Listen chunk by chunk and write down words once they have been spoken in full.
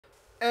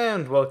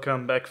And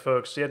welcome back,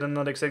 folks, to yet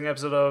another exciting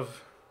episode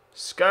of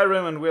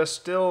Skyrim, and we're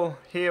still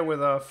here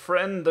with our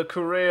friend the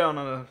Courier on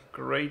a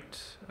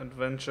great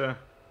adventure,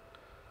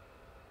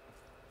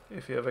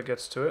 if he ever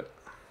gets to it.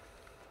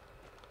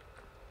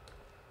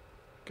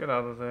 Get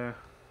out of there.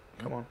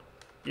 Come on.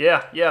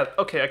 Yeah,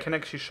 okay, I can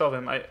actually shove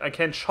him. I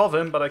can't shove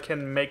him, but I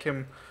can make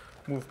him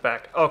move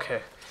back.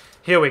 Okay,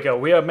 here we go.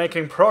 We are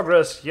making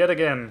progress yet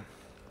again.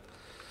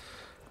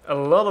 A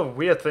lot of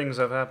weird things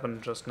have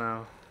happened just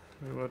now.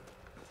 We were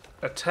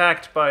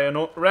attacked by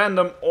a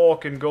random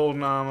orc in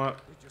golden armor.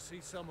 Did you see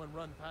someone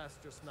run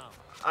past just now?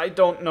 I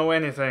don't know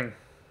anything.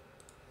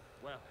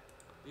 Well,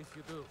 if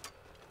you do,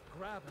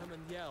 grab him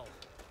and yell.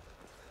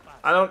 Fast.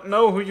 I don't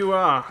know who you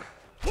are.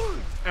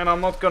 And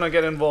I'm not gonna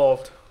get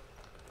involved.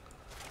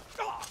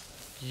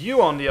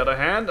 You, on the other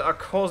hand, are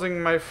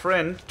causing my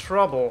friend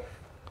trouble.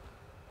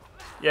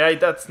 Yeah,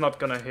 that's not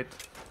gonna hit.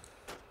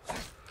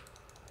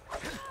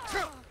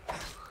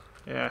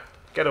 Yeah,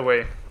 get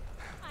away.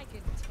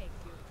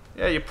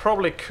 Yeah, you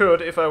probably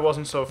could if I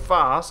wasn't so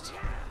fast.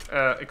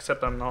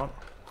 Except I'm not.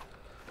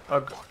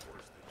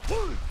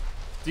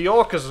 The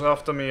orc is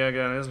after me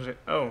again, isn't she?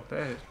 Oh,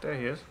 there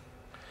he is.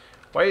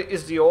 Why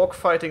is the orc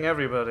fighting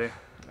everybody?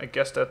 I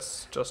guess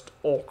that's just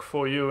orc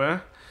for you, eh?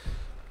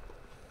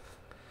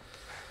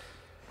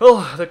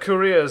 Well, the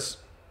courier's...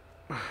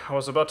 I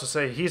was about to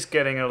say he's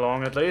getting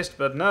along at least,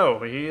 but no,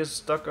 he is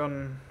stuck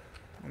on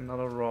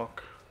another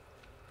rock.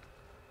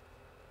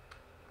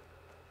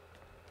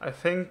 I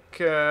think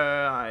we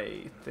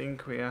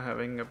are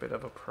having a bit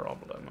of a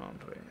problem,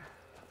 aren't we?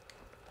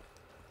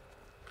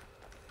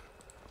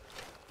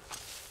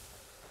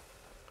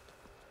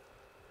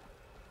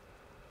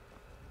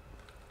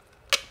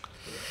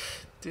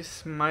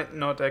 This might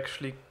not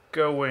actually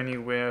go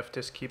anywhere if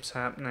this keeps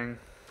happening.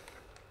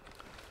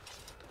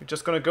 We're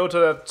just gonna go to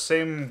that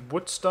same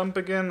wood stump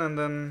again and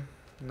then...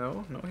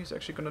 No, he's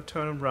actually gonna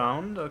turn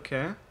around,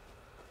 okay.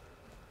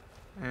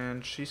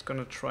 And she's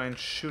gonna try and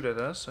shoot at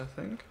us, I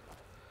think.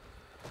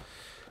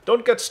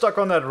 Don't get stuck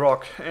on that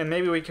rock, and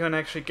maybe we can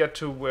actually get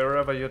to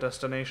wherever your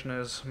destination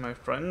is, my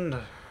friend.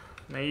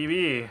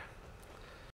 Maybe.